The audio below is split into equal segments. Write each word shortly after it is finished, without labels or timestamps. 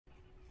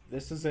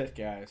This is it,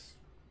 guys.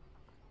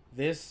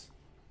 This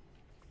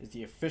is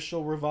the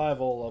official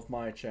revival of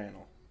my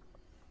channel.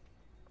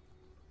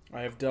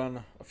 I have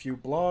done a few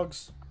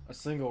blogs, a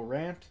single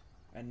rant,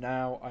 and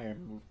now I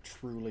am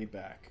truly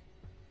back.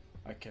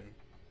 I can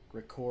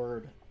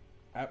record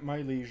at my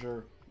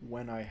leisure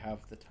when I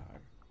have the time.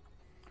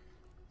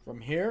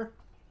 From here,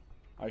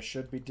 I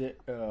should be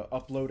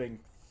uploading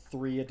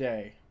 3 a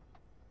day.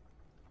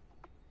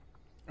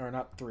 Or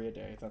not 3 a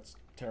day, that's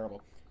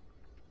terrible.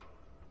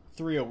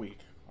 3 a week,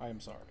 I am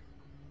sorry.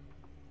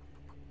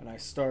 And I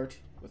start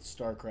with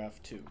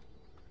Starcraft 2.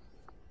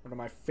 One of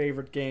my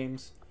favorite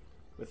games,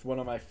 with one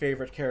of my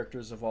favorite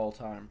characters of all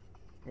time.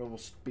 We will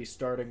be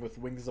starting with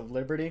Wings of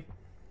Liberty.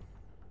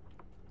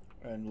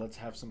 And let's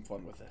have some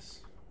fun with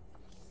this.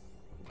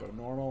 Go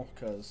normal,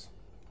 because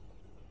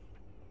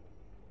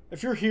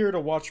if you're here to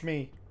watch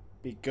me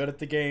be good at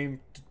the game,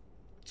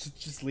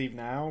 just leave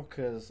now,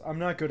 because I'm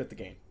not good at the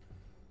game.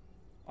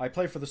 I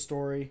play for the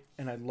story,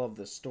 and I love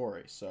this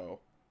story, so...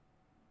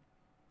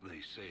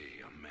 They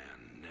say a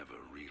man never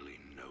really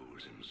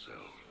knows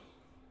himself.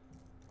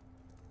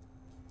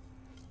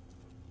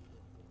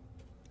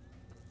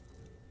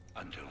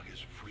 Until his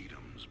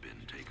freedom's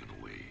been taken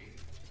away.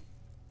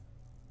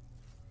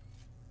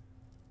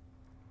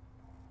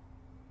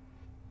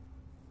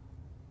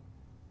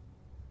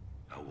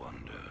 I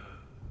wonder,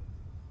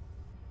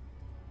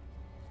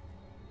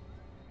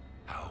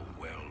 how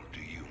well do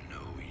you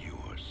know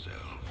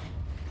yourself?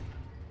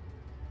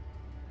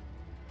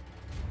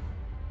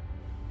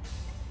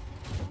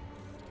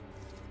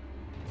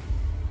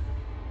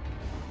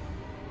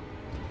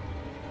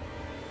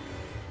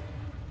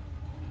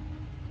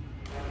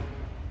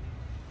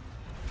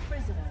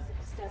 Prisoner,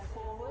 step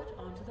forward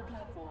onto the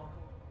platform.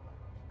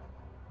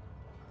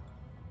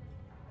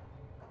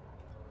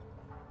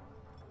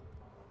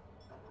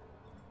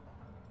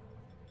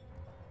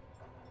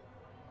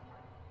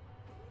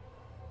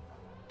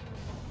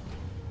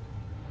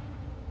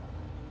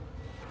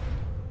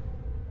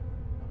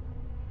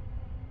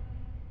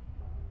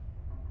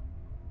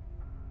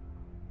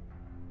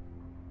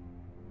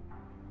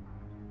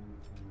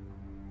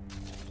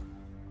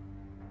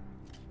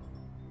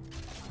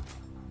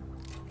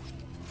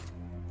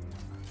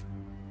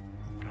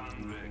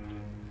 Convict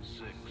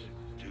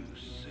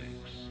 626.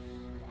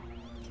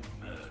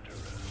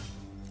 Murderer.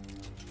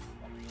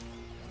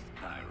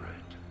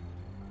 Pirate.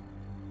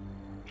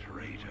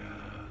 Traitor.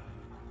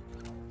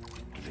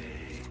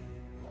 Today,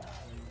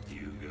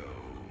 you go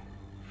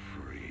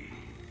free.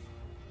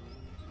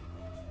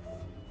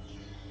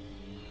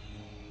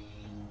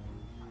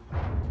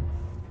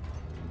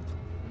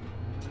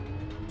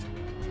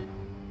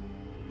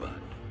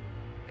 But,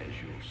 as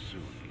you'll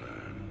soon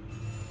learn,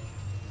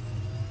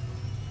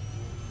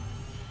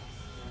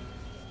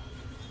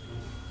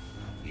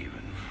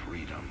 even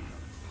freedom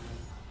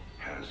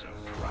has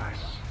a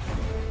price.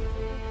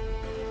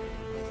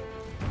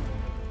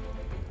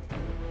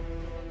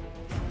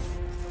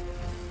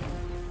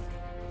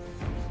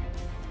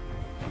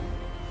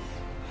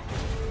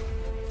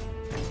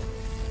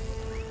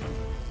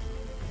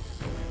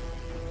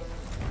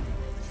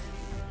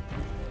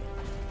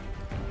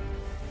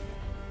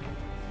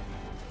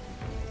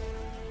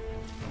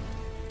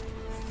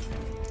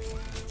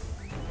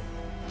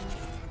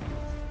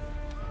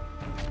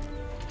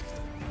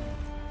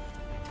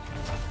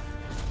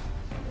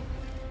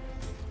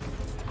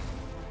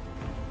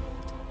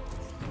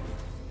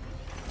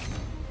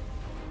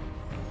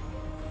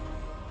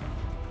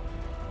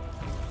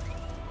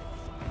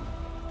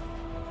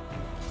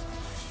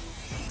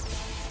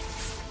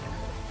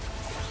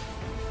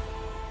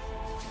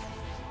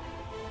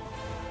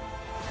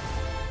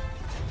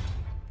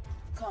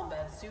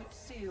 Combat suit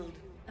sealed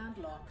and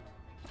locked.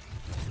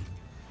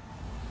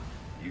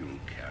 You'll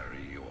carry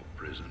your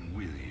prison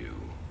with you.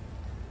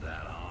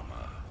 That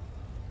armor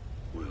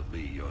will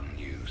be your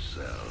new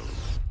cell.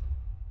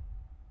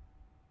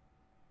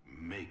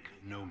 Make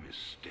no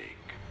mistake.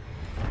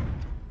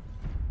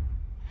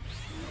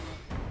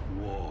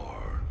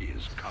 War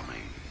is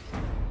coming.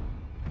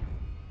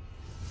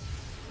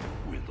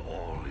 With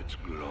all its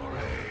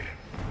glory.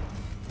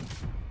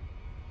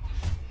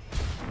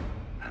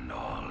 And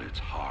all its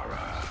horror.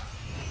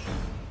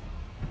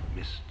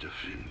 Mr.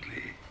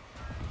 Findlay,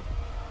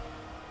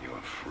 your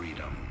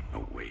freedom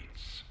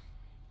awaits.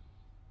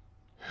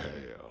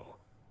 Hell,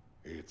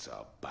 it's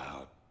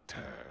about time.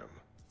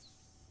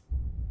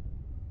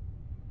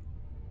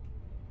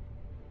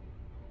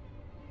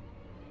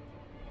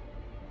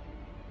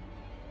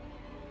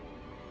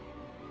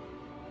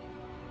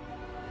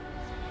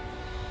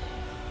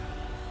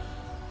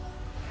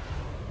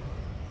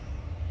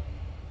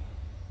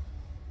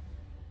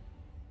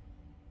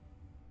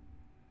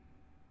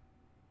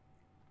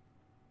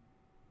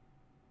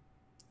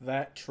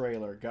 That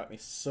trailer got me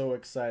so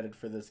excited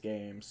for this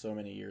game so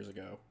many years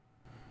ago.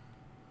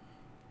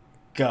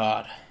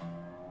 God.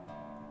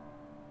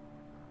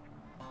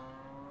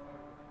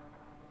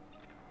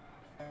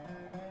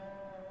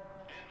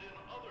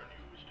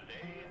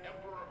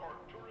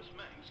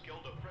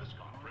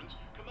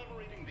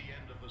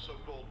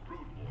 So-called Brood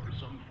Wars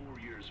Some 4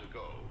 years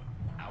ago,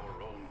 our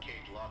own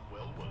Kate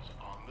Lockwell was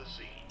on the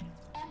scene.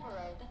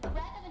 Emperor, the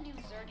threat of a new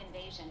Zerg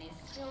invasion is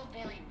still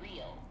very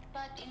real.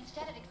 But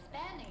instead of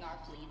expanding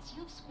our fleets,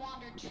 you've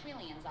squandered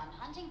trillions on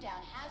hunting down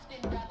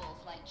has-been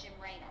rebels like Jim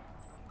Raynor.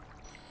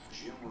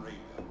 Jim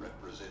Raynor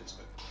represents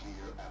a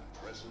clear and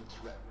present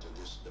threat to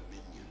this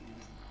dominion.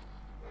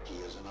 He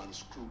is an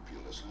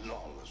unscrupulous,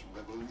 lawless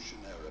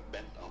revolutionary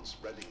bent on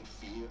spreading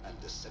fear and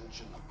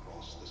dissension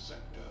across the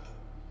sector.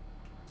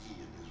 He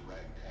and his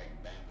ragtag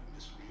band of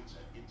miscreants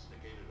have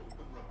instigated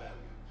open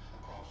rebellion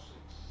across 6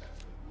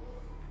 separate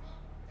worlds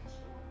and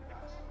stolen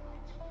vast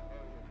amounts of the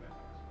area weapons.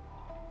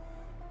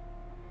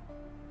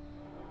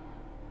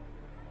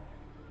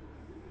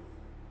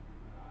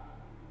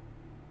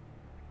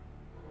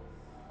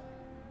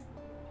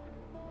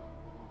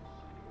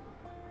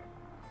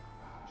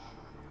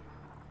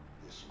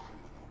 This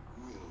criminal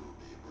will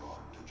be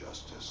brought to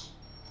justice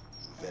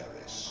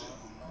very soon.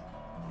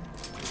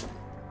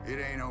 It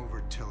ain't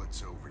over till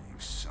it's over, you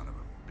son of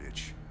a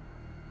bitch.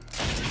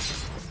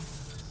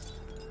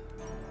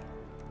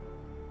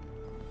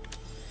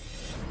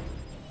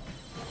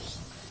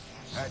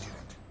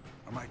 Adjutant,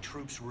 are my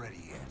troops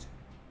ready yet?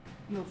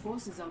 Your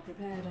forces are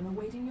prepared and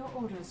awaiting your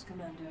orders,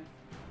 Commander.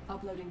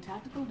 Uploading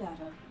tactical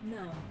data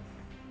now.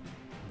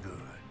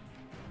 Good.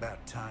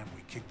 About time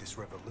we kick this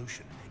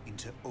revolution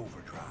into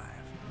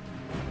overdrive.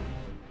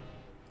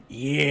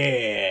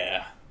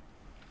 Yeah.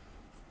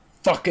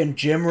 Fucking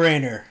Jim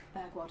Raynor.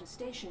 Backwater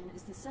Station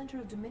is the center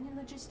of Dominion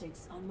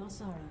logistics on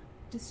Marsara.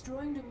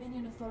 Destroying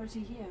Dominion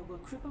authority here will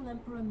cripple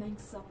Emperor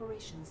Mengsk's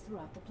operations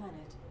throughout the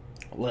planet.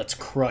 Let's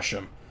crush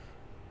him.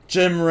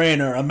 Jim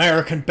Raynor,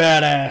 American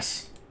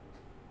badass.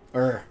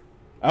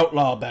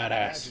 Outlaw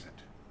badass.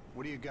 Adjutant,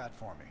 what do you got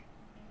for me?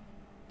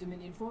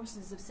 Dominion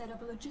forces have set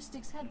up a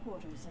logistics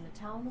headquarters in the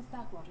town of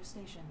Backwater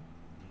Station.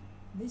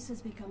 This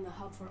has become the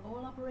hub for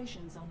all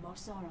operations on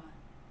Marsara.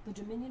 The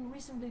Dominion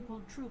recently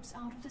pulled troops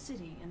out of the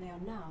city and they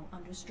are now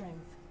under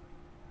strength.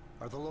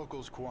 Are the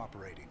locals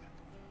cooperating?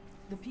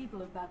 The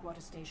people of Backwater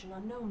Station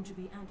are known to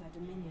be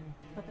anti-Dominion,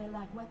 but they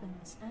lack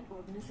weapons and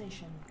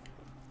organization.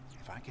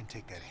 If I can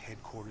take that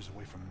headquarters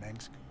away from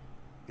Mengsk,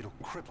 it'll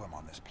cripple him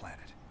on this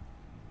planet.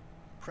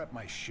 Prep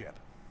my ship.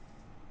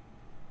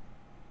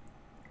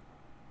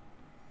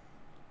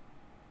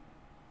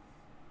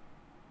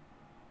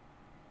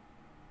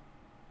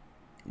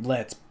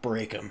 Let's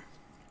break him.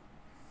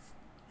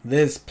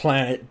 This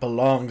planet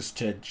belongs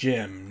to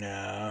Jim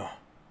now.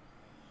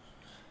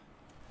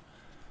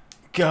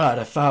 God,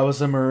 if I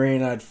was a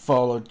Marine, I'd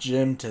follow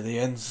Jim to the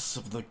ends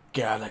of the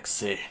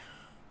galaxy.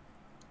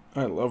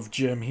 I love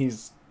Jim.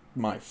 He's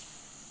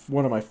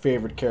one of my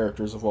favorite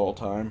characters of all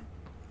time.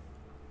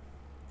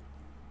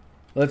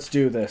 Let's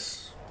do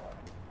this.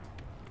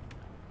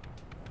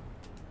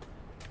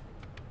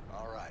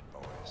 All right,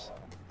 boys.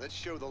 Let's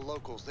show the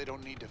locals they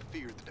don't need to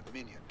fear the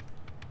Dominion.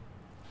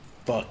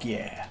 Fuck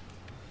yeah.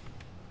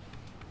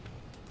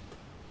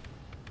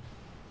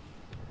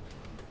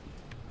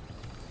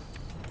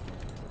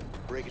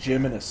 Break it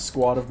Jim down. and a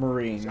squad of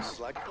Marines. Sounds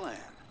like a plan.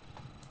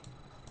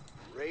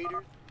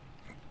 Raider.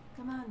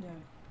 Commander,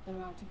 there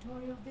are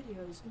tutorial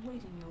videos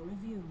awaiting your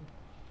review.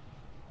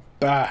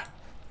 Bah.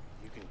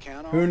 You can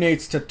count on Who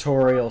needs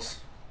tutorials?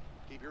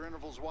 Keep your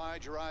intervals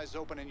wide, your eyes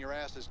open, and your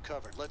asses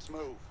covered. Let's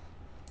move.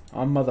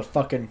 I'm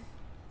motherfucking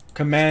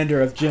commander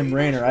of Jim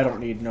Raynor. I don't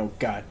need no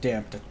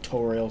goddamn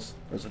tutorials.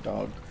 There's a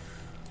dog.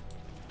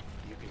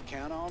 You can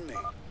count on me.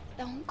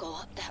 Don't go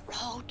up that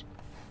road.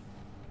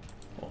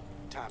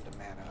 Time to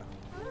man up.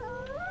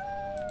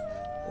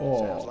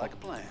 Oh. Sounds like a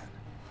plan.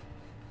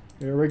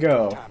 Here we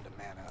go. Time to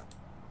man up.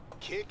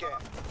 Kick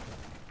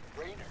it.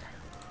 Rainer.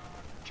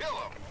 Kill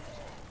him.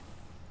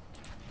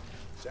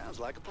 Sounds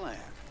like a plan.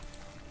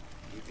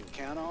 You can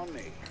count on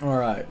me.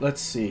 Alright,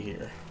 let's see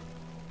here.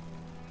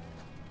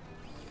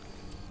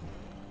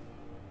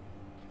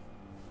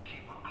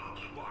 Keep a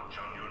close watch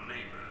on your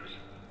neighbors.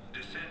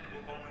 Descent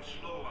will only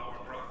slow our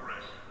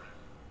progress.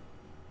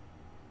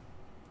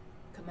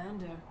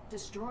 Commander,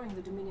 destroying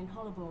the Dominion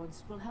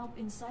holoboards will help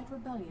incite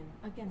rebellion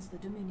against the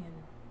Dominion.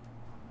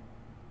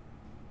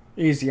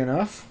 Easy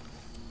enough.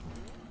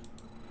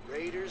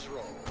 Raiders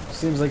roll.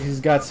 Seems like he's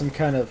got some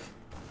kind of...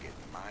 Getting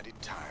mighty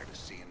tired of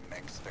seeing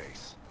Meng's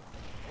face.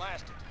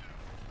 Blast it.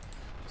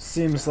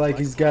 Seems like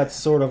he's got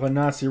sort of a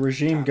Nazi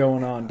regime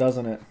going on,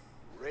 doesn't it?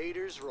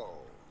 Raiders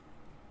roll.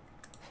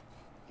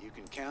 You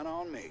can count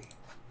on me.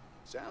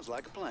 Sounds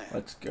like a plan.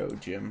 Let's go,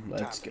 Jim.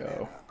 Let's Time to man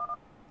go. up.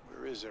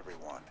 Where is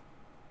everyone?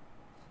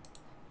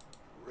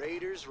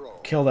 Raiders roll.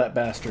 Kill that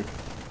bastard.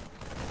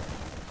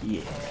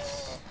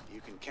 Yes.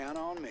 You can count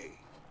on me.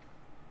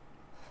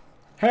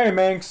 Hey,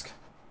 Mengsk.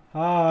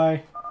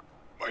 Hi.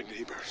 My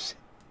neighbors.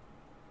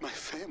 My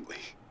family.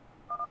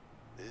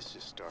 This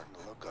is starting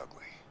to look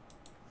ugly.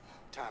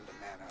 Time to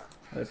man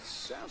up.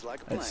 Sounds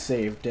like a plan. Let's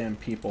save damn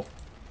people.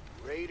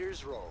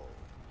 Raiders roll.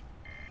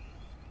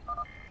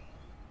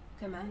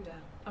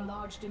 Commander, a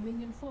large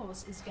Dominion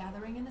force is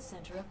gathering in the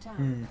center of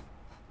town.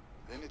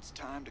 Then it's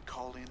time to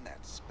call in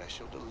that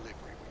special delivery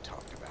we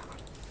talked about.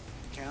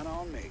 Count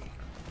on me.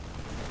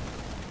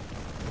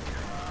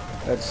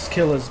 Let's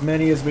kill as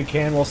many as we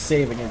can while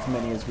saving as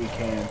many as we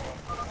can.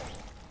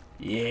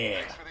 Yeah.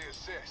 Thanks for the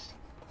assist.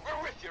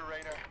 We're with you,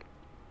 Raider.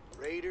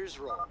 Raiders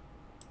roll.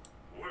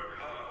 Work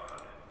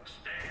hard.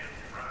 Stand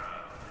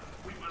proud.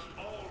 We must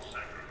all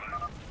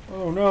sacrifice.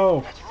 Oh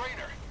no. That's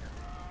Raider.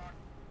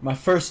 My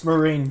first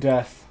Marine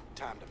death.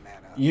 Time to man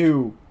up.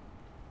 You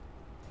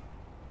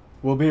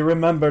will be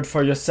remembered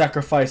for your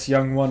sacrifice,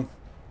 young one.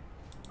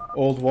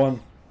 Old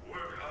one. Work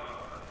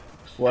hard.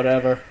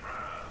 Whatever.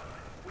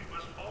 We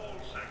must all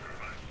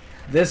sacrifice.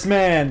 This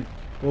man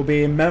will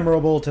be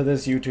memorable to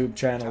this YouTube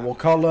channel. We'll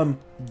call him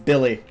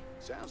Billy.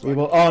 Sounds We like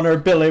will honor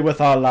Billy with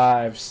our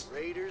lives.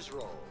 Raiders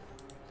roll.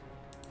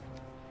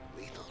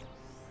 Lethal.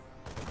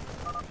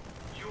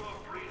 Your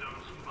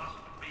freedoms must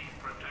be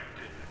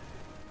protected.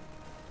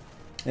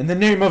 In the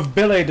name of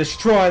Billy,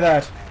 destroy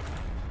that.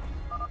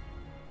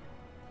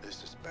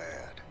 This is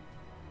bad.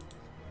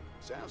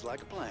 Sounds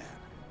like a plan.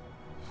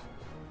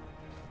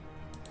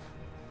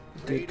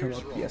 Did come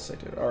Raiders up? roll. Yes, I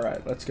did.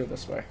 Alright, let's go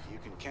this way. You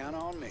can count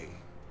on me.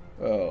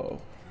 Oh.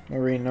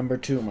 Marine number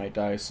 2 might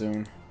die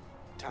soon.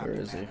 Time Where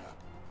to is he? man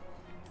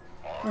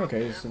up.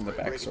 Okay, he's in the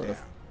back, Break it sort of.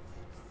 down.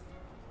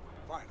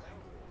 Finally,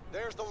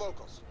 there's the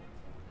locals.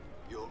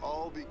 You'll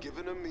all be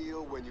given a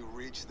meal when you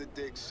reach the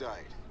dig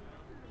site.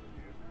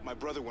 My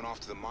brother went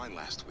off to the mine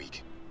last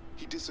week.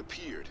 He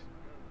disappeared.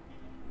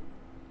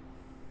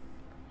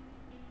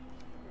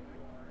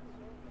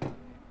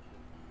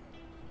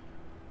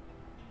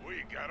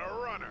 We got a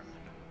runner.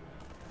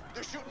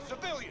 They're shooting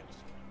civilians.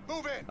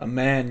 Move in. A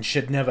man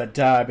should never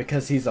die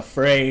because he's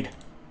afraid.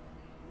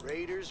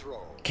 Raiders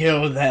roll.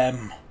 Kill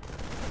them.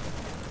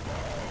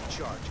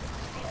 Charge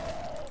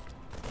it.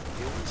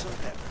 Giving some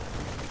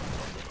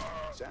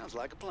pepper. Sounds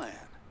like a plan.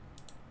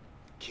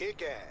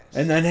 Kick ass.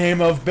 In the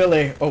name of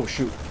Billy. Oh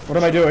shoot. What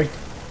am I doing?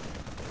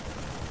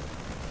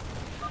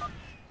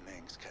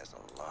 Minsk has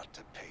a lot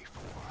to pay for.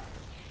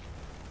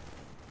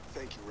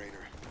 Thank you, Rainer.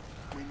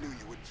 We knew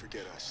you wouldn't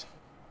forget us.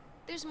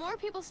 There's more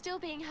people still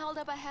being held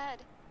up ahead.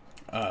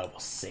 We'll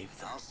save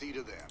them. I'll see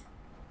to them.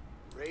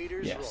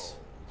 Raiders Yes. roll.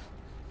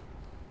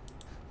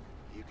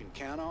 You can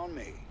count on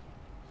me.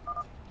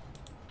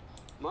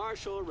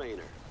 Marshal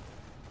Rayner.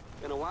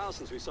 Been a while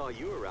since we saw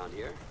you around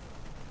here.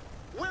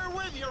 We're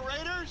with you,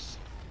 Raiders.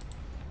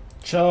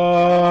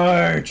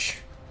 Charge!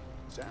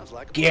 Sounds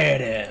like a Get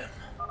plan. him.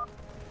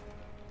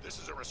 This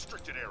is a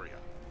restricted area.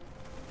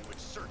 You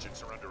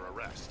insurgents are under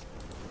arrest.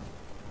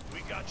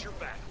 We got your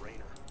back,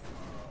 Rayner.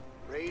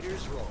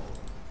 Raiders roll.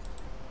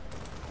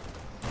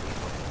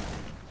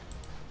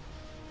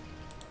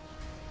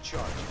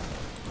 Charge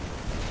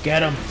it.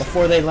 Get him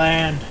before they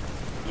land.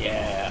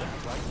 Yeah.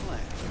 Sounds like a plan.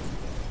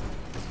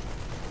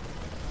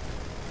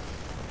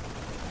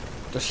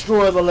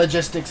 Destroy the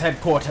logistics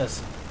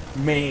headquarters.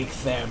 Make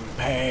them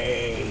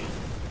pay.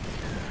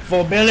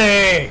 For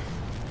Billy!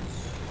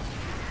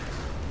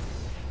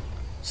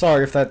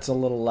 Sorry if that's a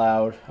little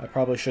loud. I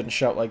probably shouldn't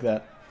shout like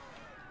that.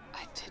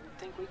 I didn't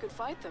think we could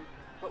fight them,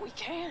 but we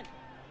can.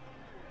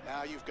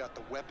 Now you've got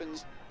the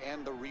weapons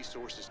and the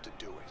resources to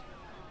do it.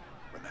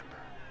 Remember,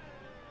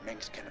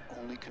 Minsk can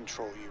only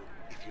control you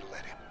if you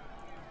let him.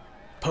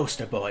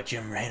 Poster boy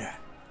Jim Raynor.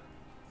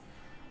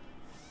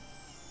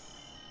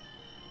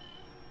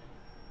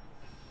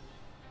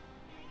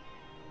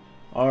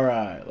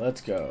 Alright,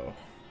 let's go.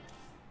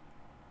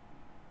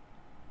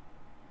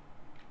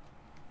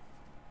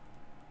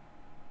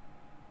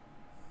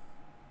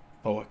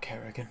 Boa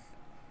Kerrigan.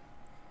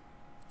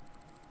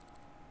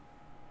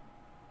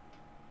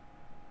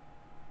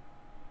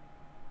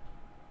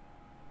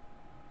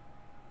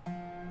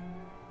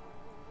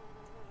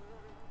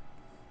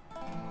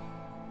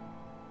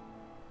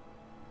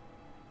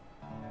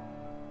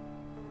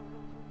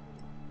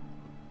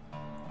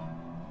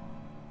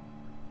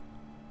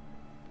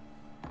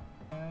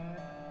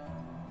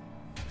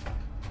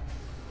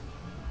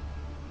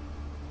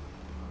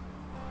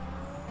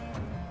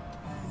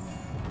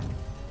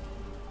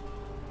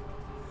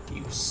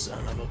 You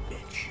son of a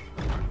bitch.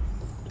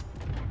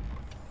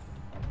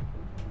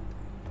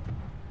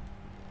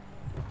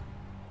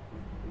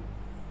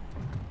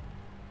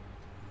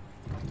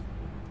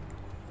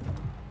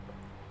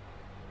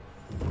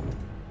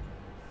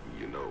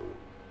 You know,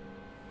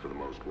 for the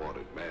most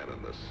wanted man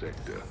in the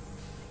sector,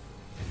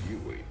 you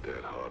ain't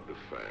that hard to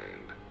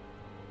find.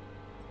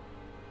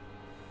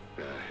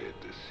 I had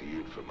to see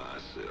it for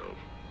myself.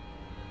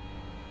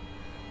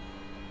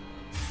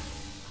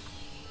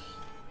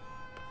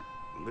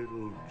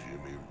 Little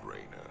Jimmy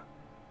Raynor,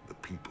 the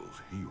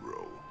people's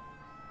hero.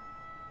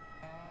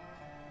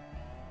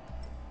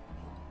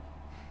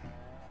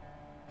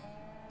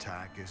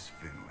 Tychus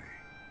Finley.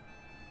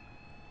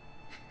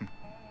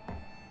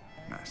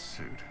 Nice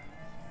suit.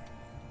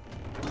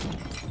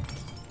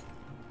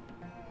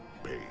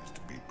 Pays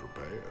to be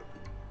prepared.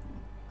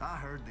 I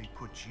heard they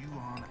put you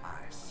on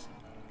ice.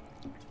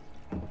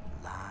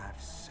 Life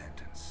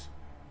sentence.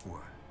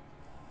 What?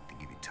 To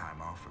give you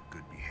time off for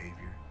good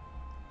behavior?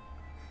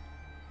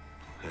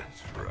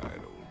 That's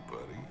right, old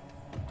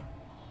buddy.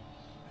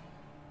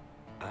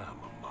 I'm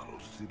a model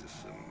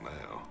citizen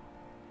now.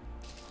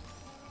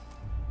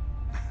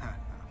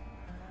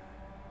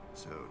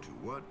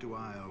 what do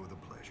I owe the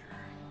pleasure?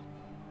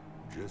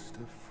 Just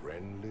a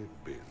friendly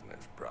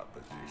business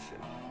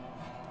proposition.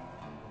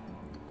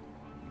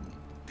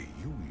 Do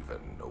you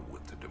even know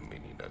what the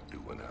Dominion are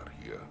doing out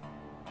here?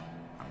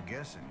 I'm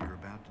guessing you're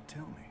about to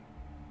tell me.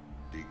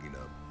 Digging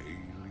up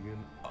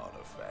alien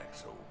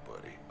artifacts, old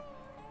buddy.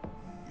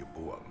 Your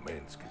boy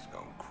Minsk has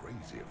gone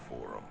crazy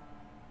for them.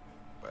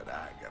 But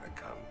I got a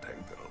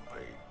contact that'll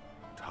pay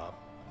top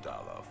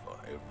dollar for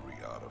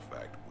every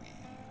artifact we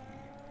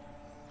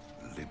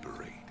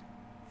liberate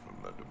from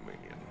the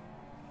Dominion.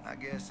 I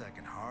guess I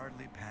can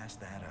hardly pass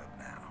that up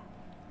now.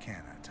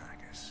 Can I,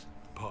 Tychus?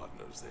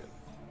 Partners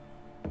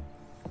then.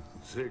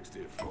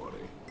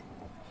 60-40.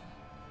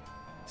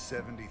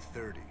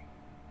 70-30.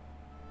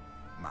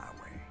 My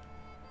way.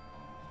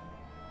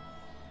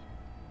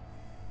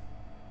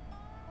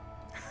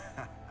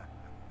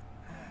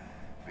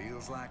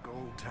 Feels like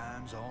old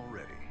times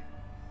already.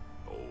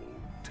 Old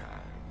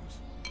times.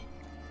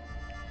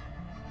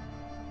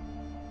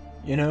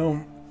 You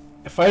know,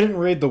 if I didn't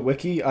read the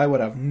wiki, I would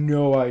have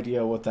no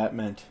idea what that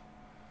meant.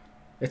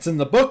 It's in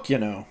the book, you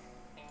know.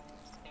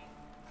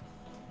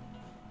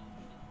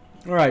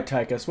 Alright,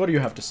 Tychus, what do you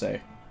have to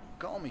say?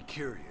 Call me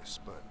curious,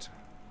 but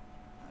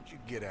how'd you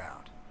get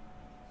out?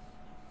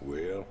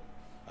 Well,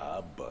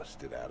 I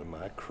busted out of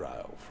my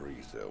cryo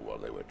freezer while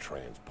they were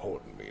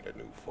transporting me to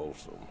New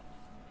Folsom.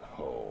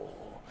 Oh,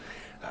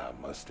 I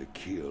must have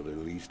killed at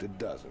least a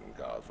dozen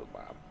guards with my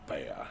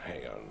bare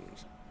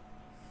hands.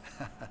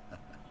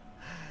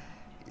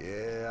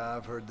 Yeah,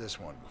 I've heard this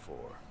one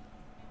before.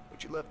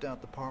 But you left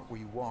out the part where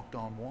you walked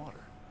on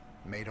water.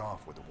 Made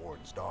off with the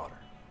warden's daughter.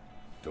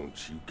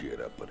 Don't you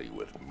get uppity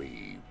with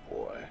me,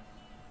 boy.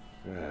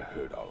 I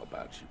heard all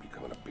about you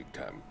becoming a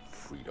big-time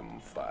freedom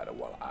fighter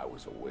while I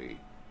was away.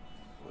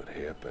 What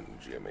happened,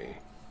 Jimmy?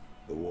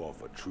 The war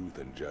for truth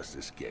and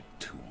justice get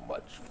too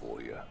much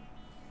for you.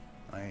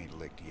 I ain't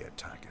licked yet,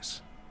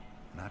 Tychus.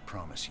 And I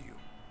promise you,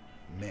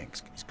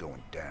 Minsk is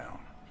going down,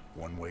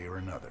 one way or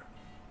another.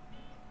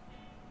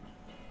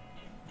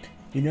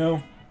 You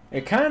know,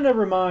 it kind of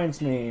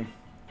reminds me...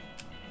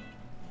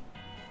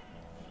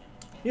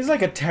 He's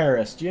like a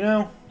terrorist, you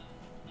know?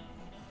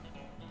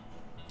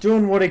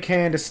 Doing what he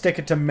can to stick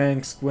it to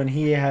Minsk when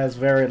he has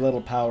very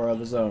little power of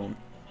his own.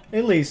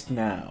 At least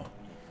now.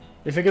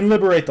 If he can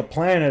liberate the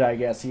planet, I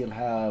guess he'll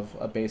have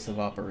a base of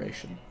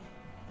operation.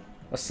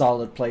 A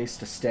solid place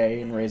to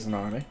stay and raise an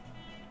army.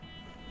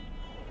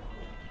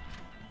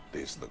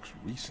 This looks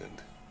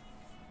recent.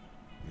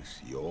 This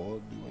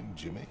your doing,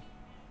 Jimmy?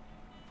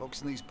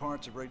 Folks in these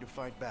parts are ready to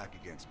fight back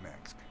against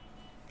Minsk.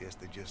 Guess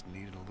they just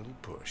needed a little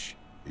push.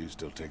 You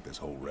still take this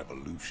whole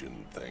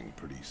revolution thing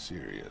pretty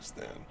serious,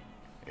 then?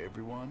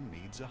 Everyone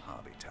needs a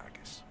hobby,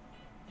 Tychus.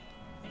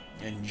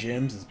 And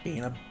Jim's is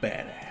being a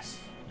badass.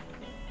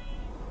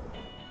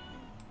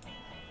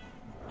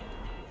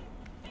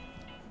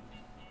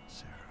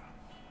 Sarah.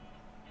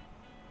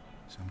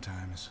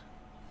 Sometimes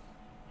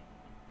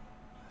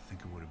I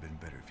think it would have been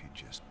better if you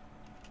just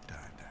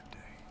died that day.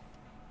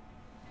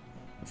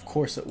 Of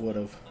course it would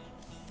have.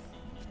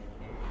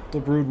 The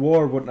Brood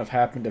War wouldn't have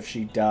happened if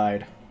she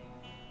died.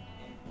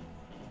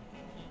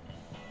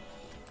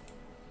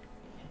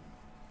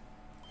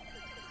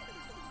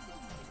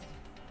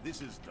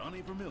 This is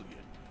Donnie Vermillion,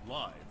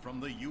 live from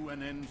the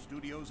UNN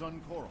studios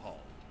on Core Hall.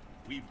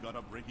 We've got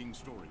a breaking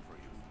story for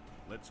you.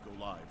 Let's go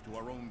live to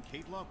our own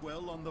Kate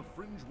Lockwell on the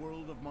fringe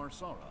world of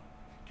Marsara.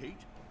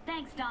 Kate?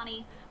 Thanks,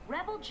 Donnie.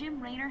 Rebel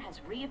Jim Raynor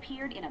has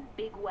reappeared in a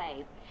big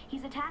way.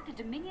 He's attacked a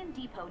Dominion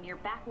depot near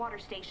Backwater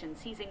Station,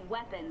 seizing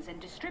weapons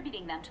and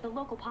distributing them to the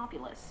local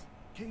populace.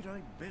 Kate,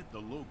 I bet the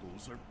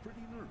locals are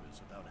pretty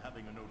nervous about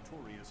having a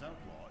notorious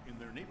outlaw in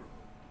their neighborhood.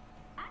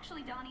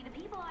 Actually, Donnie, the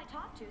people I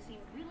talked to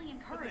seemed really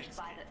encouraged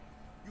by the...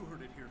 You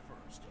heard it here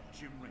first.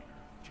 Jim Raynor,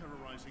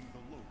 terrorizing the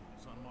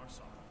locals on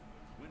Marsara.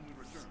 When we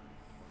return,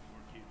 are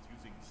your kids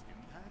using stim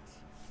packs?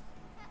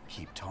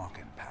 Keep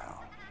talking,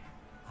 pal.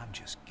 I'm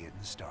just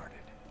getting started.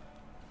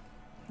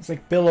 It's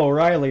like Bill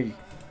O'Reilly.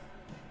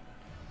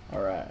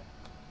 Alright.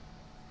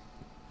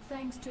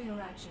 Thanks to your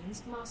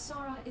actions,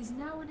 Marsara is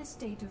now in a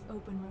state of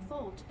open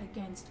revolt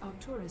against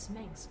Arcturus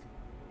Minsk.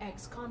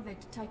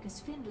 Ex-convict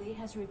Tychus Findlay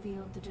has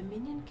revealed the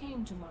Dominion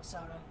came to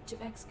Marsara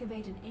to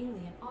excavate an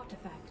alien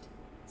artifact.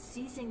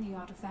 Seizing the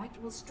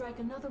artifact will strike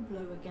another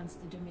blow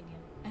against the Dominion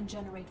and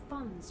generate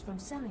funds from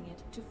selling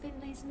it to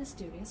Findlay's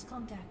mysterious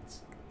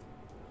contacts.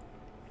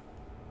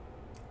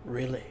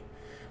 Really?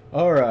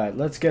 Alright,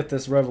 let's get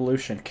this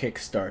revolution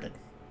kick-started.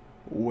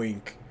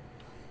 Wink.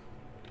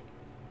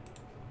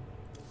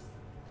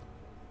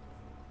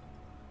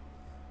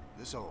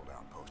 This old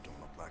outpost don't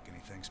look like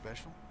anything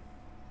special.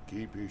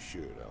 Keep your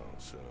shirt on,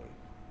 son.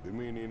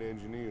 Dominion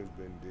engineers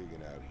been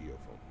digging out here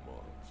for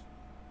months.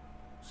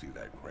 See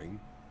that crane?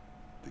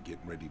 They're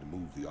getting ready to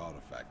move the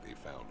artifact they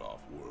found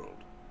off-world.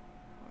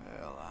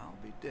 Well, I'll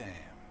be damned.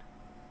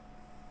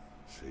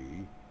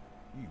 See?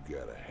 You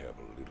gotta have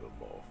a little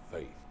more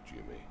faith,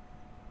 Jimmy.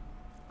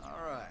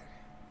 All right.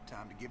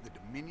 Time to give the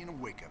Dominion a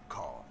wake-up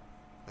call.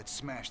 Let's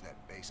smash that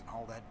base and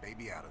haul that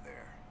baby out of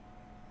there.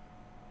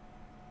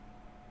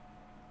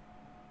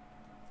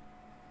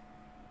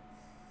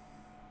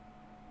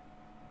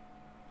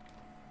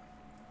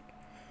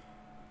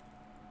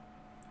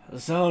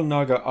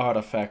 Xel'Naga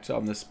artifact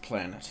on this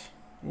planet.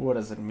 What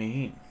does it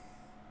mean?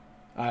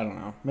 I don't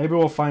know. Maybe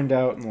we'll find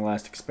out in the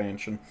last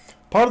expansion.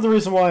 Part of the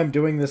reason why I'm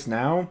doing this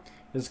now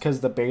is because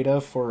the beta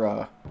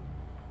for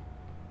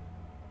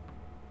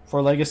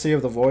Legacy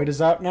of the Void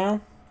is out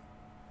now.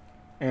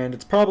 And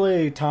it's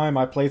probably time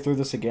I play through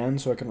this again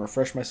so I can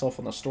refresh myself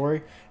on the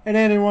story, and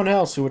anyone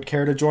else who would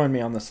care to join me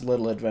on this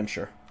little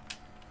adventure.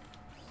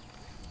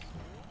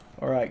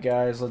 Alright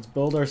guys, let's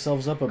build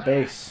ourselves up a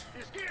base.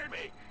 You scared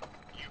me.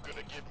 You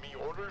gonna give me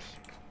orders?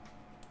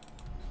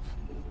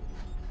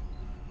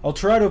 I'll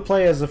try to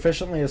play as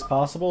efficiently as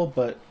possible,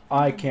 but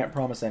I can't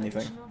promise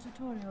anything. Additional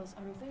tutorials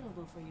are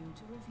available for you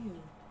to review.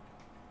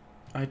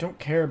 I don't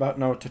care about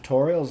no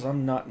tutorials,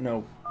 I'm not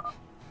no...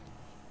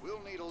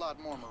 We'll need a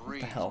lot more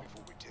Marines the hell?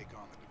 before we take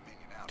on the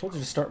Dominion I told you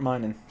to outpost. start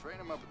mining. Train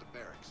them up at the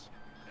barracks.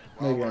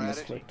 Maybe While I we're at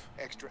it, misclicked.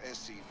 extra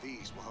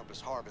SCVs will help us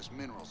harvest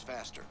minerals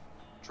faster.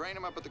 Train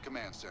them up at the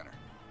command center.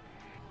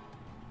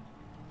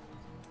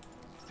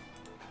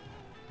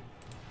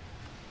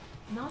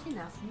 Not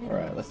enough minerals.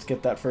 Alright, let's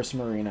get that first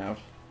Marine out.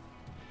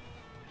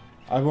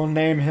 I will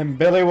name him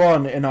Billy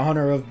 1 in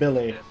honor of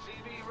Billy,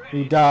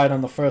 who died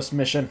on the first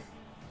mission.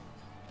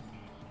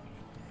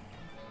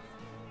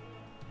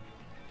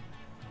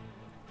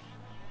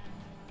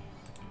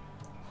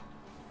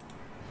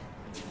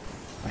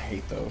 I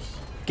hate those.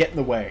 Get in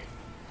the way.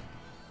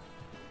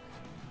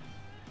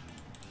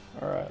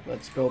 Alright,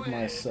 let's build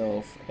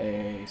myself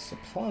a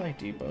supply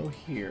depot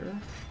here.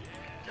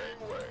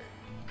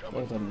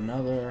 Build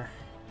another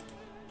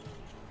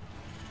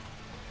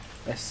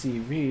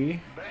SCV.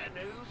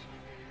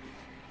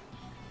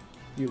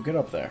 You get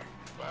up there.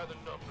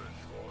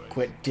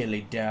 Quit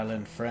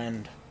dilly-dallying,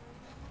 friend.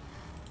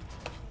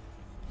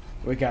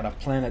 We got a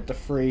planet to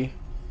free.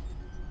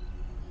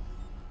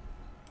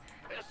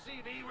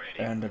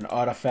 And an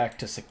artifact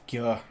to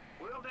secure.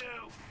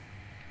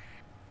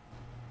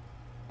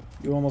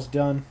 You almost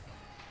done?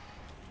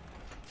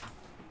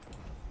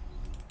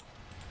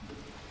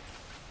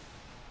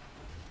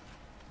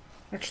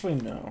 Actually,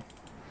 no.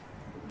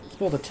 Let's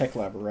build a tech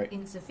lab right.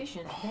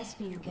 Insufficient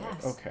Vespene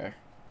gas. Okay.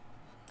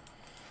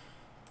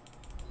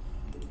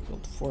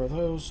 Build 4 of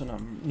those and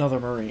another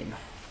Marine.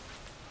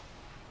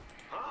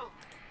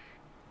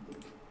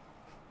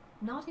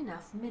 Not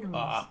enough minerals.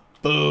 Ah,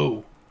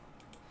 boo!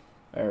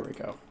 There we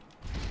go.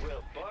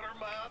 Well, butter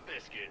my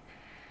biscuit.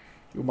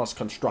 You must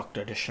construct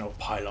additional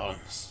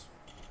pylons.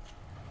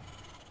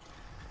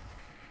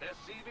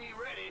 SCV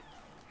ready.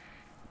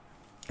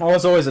 I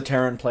was always a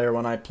Terran player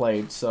when I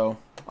played, so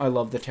I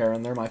love the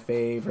Terran. They're my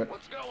favorite.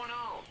 What's going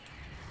on?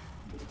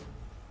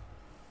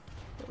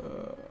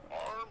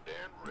 Armed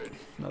and ready.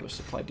 Another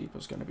supply depot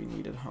is going to be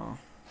needed, huh?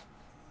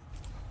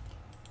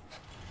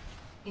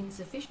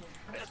 Insufficient.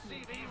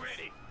 SCV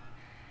ready.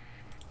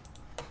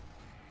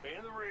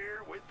 In the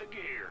rear with the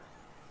gear.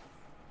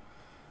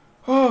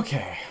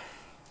 Okay.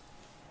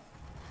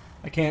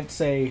 I can't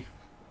say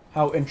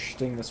how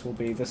interesting this will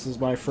be. This is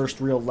my first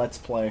real Let's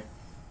Play.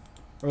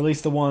 Or at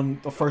least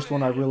the first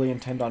one I really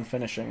intend on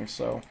finishing,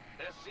 so...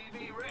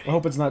 I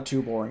hope it's not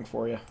too boring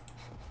for you.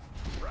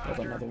 Build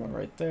another one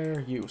right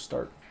there. You,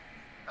 start.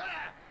 Ah,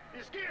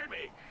 you scared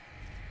me.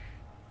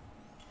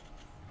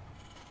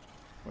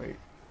 Wait.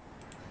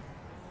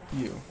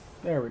 You.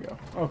 There we go.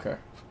 Okay.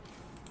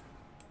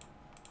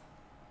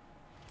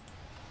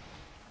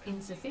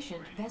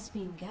 Insufficient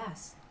Vespene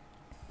gas.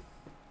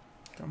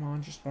 Come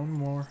on, just one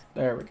more.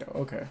 There we go.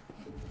 Okay.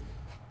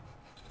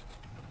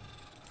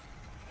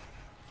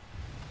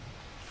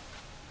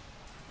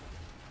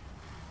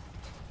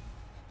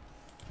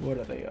 What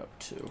are they up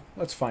to?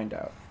 Let's find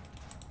out.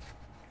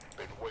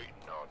 Been waiting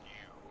on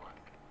you.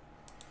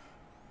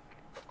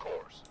 Of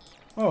course.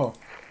 Oh.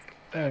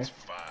 Hey. That's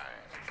fine.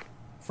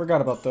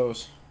 Forgot about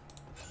those.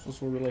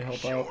 Those will really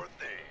help out. Sure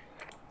thing.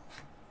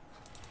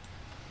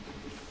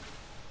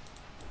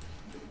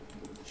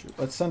 Shoot,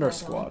 let's send our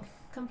squad.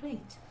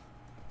 Complete.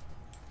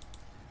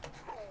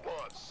 Who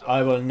wants some?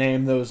 I will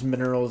name those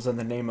minerals in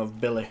the name of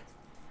Billy.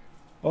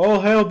 Oh,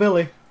 hail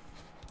Billy.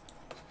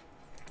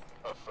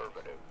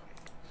 Affirmative.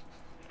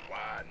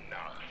 Why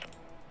not?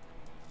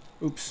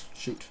 Oops,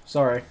 shoot.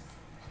 Sorry.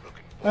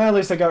 Well, at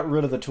least I got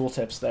rid of the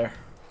tooltips there.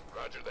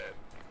 Roger that.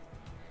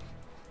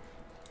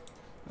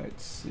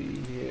 Let's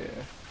see here.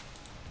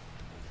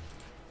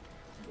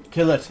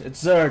 Kill it.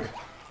 It's Zerg.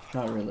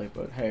 Not really,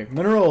 but hey.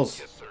 Minerals!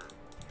 Yes, sir.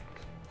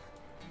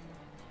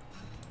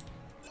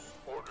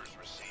 Orders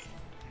received.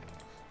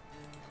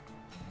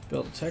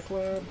 Build a tech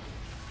lab.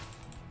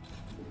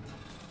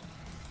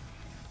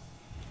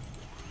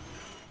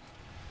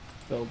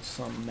 Build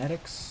some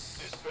medics.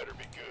 This better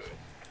be good.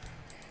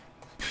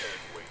 Can't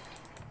wait.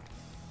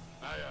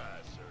 Aye,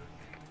 aye, sir.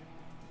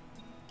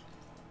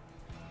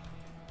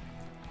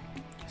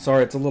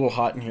 Sorry, it's a little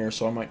hot in here,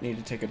 so I might need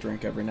to take a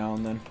drink every now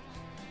and then.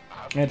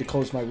 I had to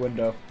close my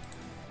window.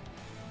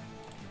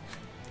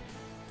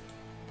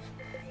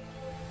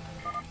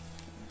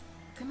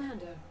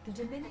 Commander, the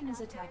Dominion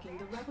is attacking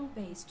the rebel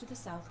base to the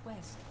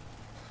southwest.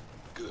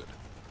 Good.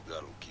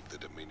 That'll keep the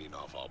Dominion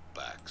off our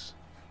backs.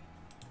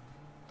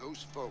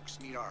 Those folks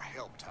need our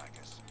help,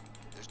 Tychus.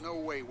 There's no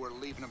way we're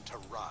leaving them to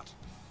rot.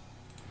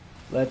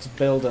 Let's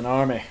build an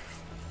army.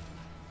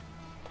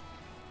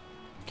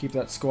 Keep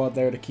that squad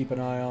there to keep an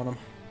eye on them.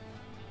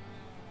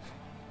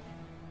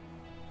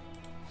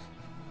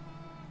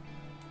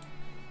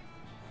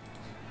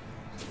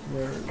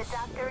 The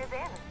doctor is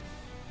in.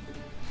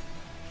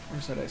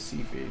 Where's that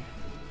SCV?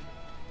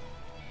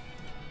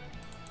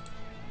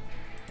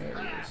 There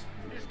it is.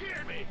 You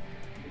scared me.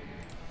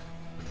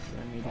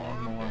 I need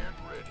one more.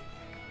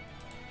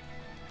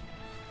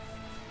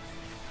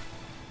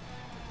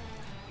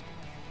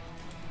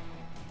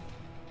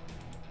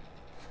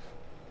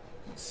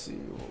 Let's see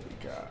what we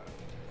got.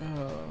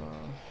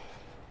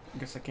 I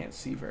guess I can't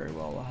see very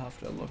well. I'll have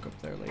to look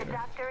up there later. The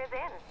doctor is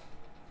in.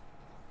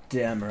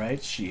 Damn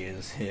right she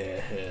is.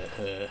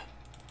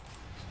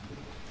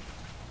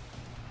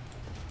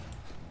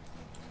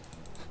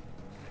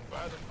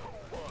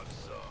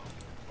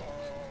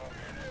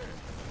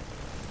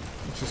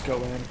 Let's just go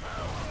in.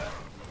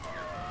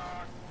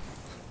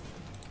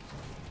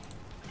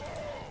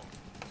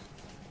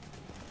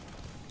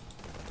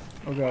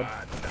 Oh god.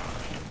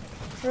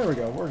 There we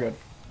go, we're good.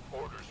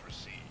 Orders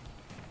received.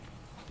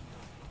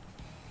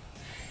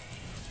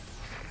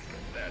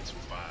 That's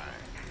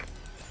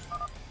fine.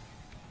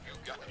 You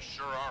guys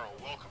sure are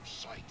a welcome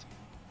sight.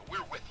 But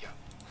we're with you.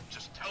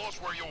 Just tell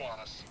us where you want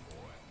us.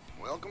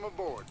 Welcome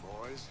aboard,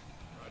 boys.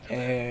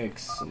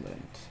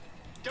 Excellent.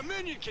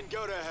 Dominion can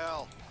go to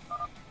hell.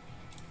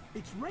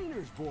 It's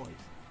Raynor's boys.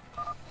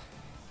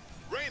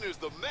 Raynor's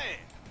the man.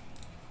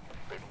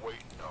 Been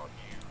waiting on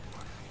you.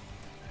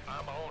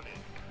 I'm on it.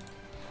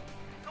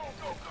 Go,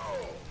 go, go.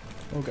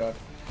 Oh god.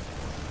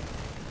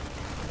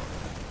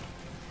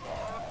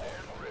 Armed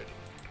and ready.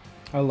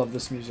 I love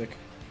this music.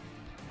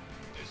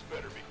 This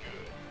better be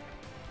good.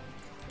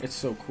 It's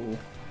so cool.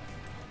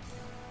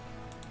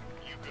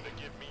 You gonna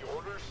give me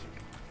orders?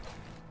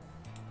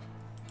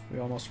 We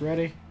almost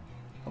ready?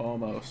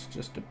 Almost.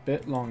 Just a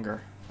bit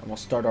longer. And we'll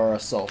start our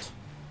assault.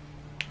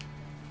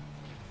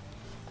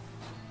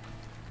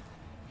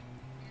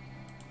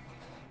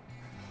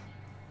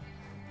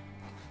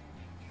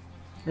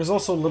 There's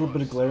also a little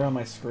bit of glare on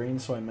my screen,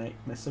 so I might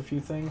miss a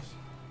few things.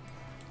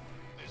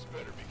 This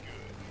better be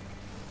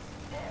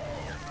good.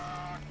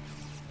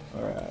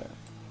 Alright.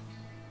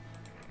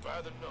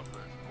 By the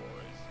numbers,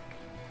 boys.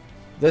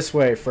 This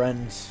way,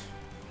 friends.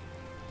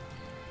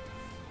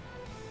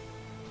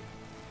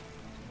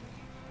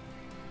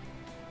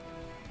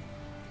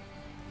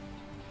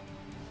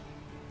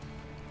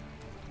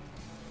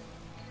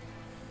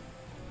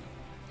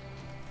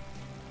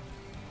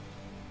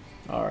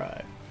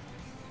 Alright.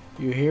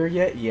 You here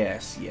yet?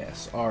 Yes,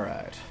 yes.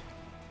 Alright.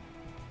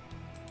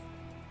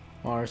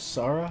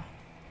 Marsara?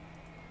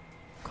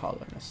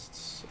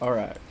 Colonists.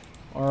 Alright.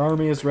 Our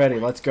army is ready.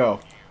 Let's go.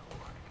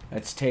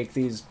 Let's take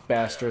these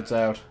bastards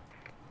out.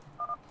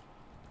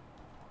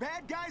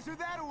 Bad guys are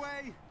that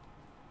away.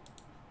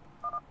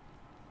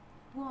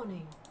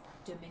 Warning.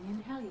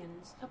 Dominion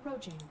Hellions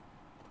approaching.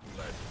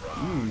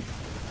 Good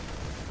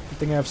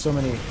thing I have so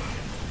many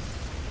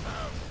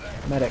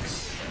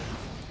medics.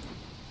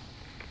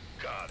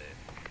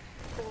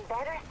 We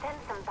better send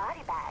some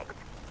body bags.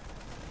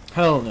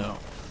 Hell no.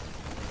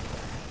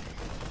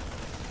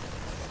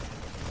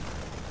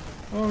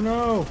 Oh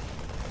no!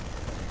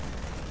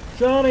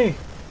 Johnny!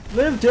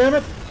 Live, damn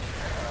it!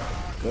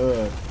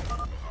 Good.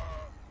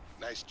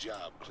 Nice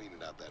job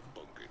cleaning out that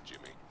bunker,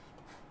 Jimmy.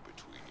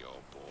 Between your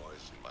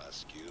boys and my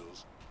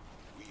skills,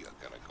 we are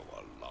gonna go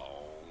a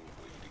long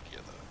way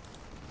together.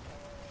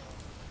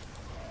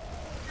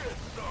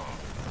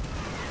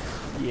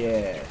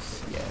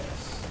 Yes, yes.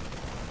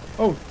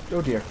 Oh,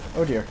 oh dear,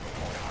 oh dear.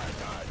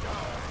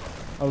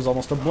 That was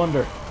almost a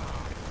blunder.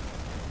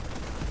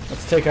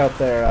 Let's take out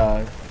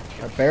their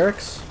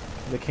barracks.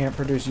 They can't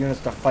produce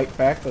units to fight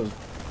back. Those.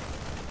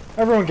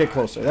 Everyone get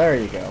closer. There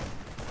you go.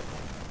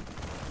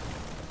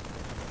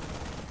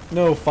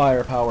 No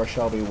firepower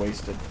shall be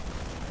wasted.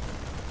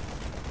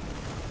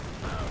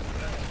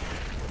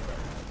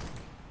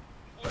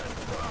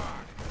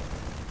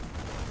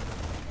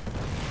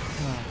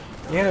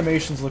 The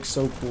animations look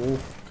so cool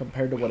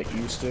compared to what it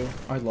used to.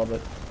 I love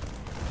it.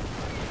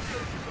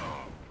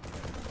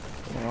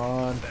 Come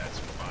on.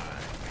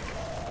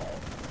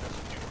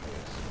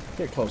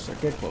 Get closer,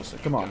 get closer.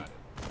 Come on.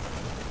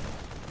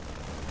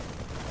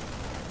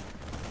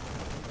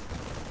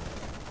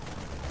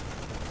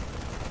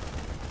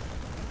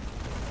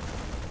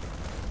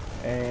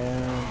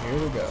 And here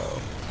we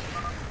go.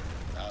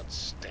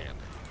 Outstanding.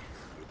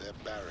 With their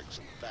barracks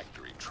and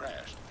factory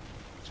trashed,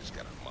 we just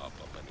gotta mop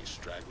up any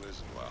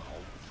stragglers and we're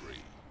home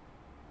free.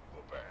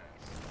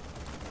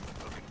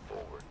 Looking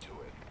forward to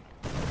it.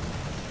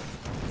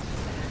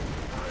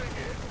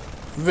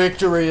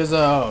 Victory is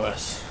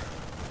ours.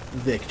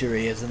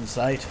 Victory is in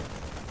sight.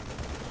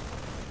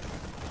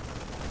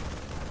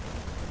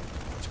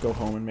 Let's go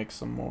home and make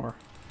some more.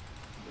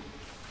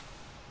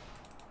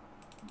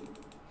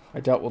 I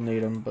doubt we'll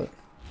need them, but...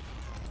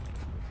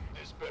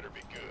 This better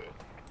be good.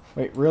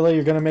 Wait, really?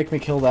 You're gonna make me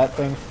kill that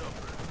thing?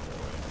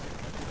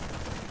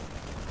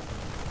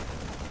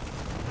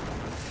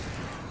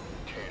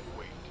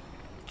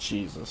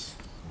 Jesus.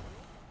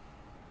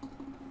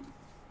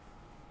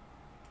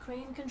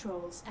 Crane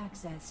controls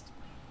accessed.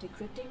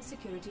 Decrypting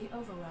security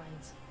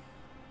overrides.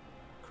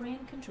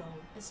 Crane control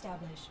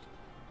established.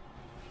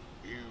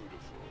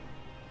 Beautiful.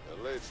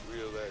 Now let's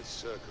reel that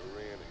sucker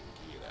in and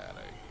get out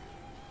of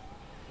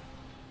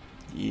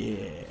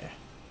here. Yeah.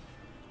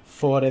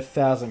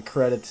 40,000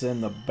 credits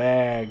in the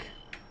bag.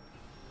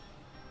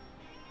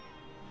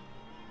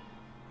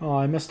 Oh,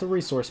 I missed a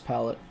resource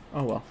palette.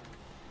 Oh well.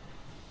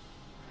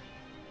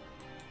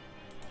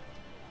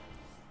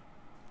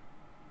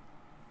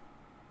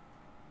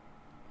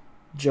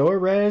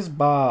 Joarez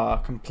Bar,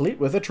 complete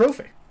with a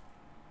trophy.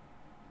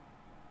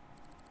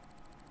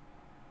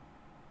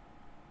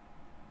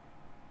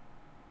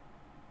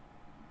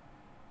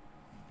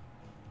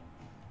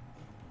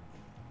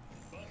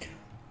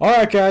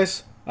 Alright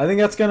guys, I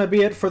think that's gonna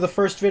be it for the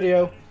first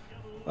video.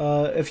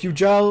 If you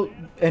enjoyed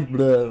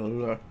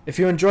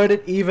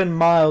it even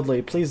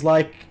mildly, please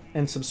like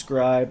and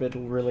subscribe.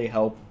 It'll really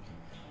help.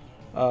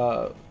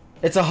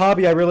 It's a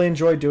hobby I really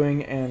enjoy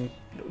doing, and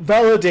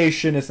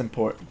validation is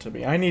important to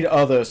me. I need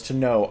others to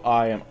know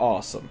I am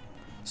awesome.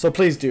 So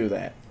please do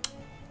that.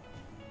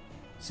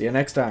 See you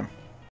next time.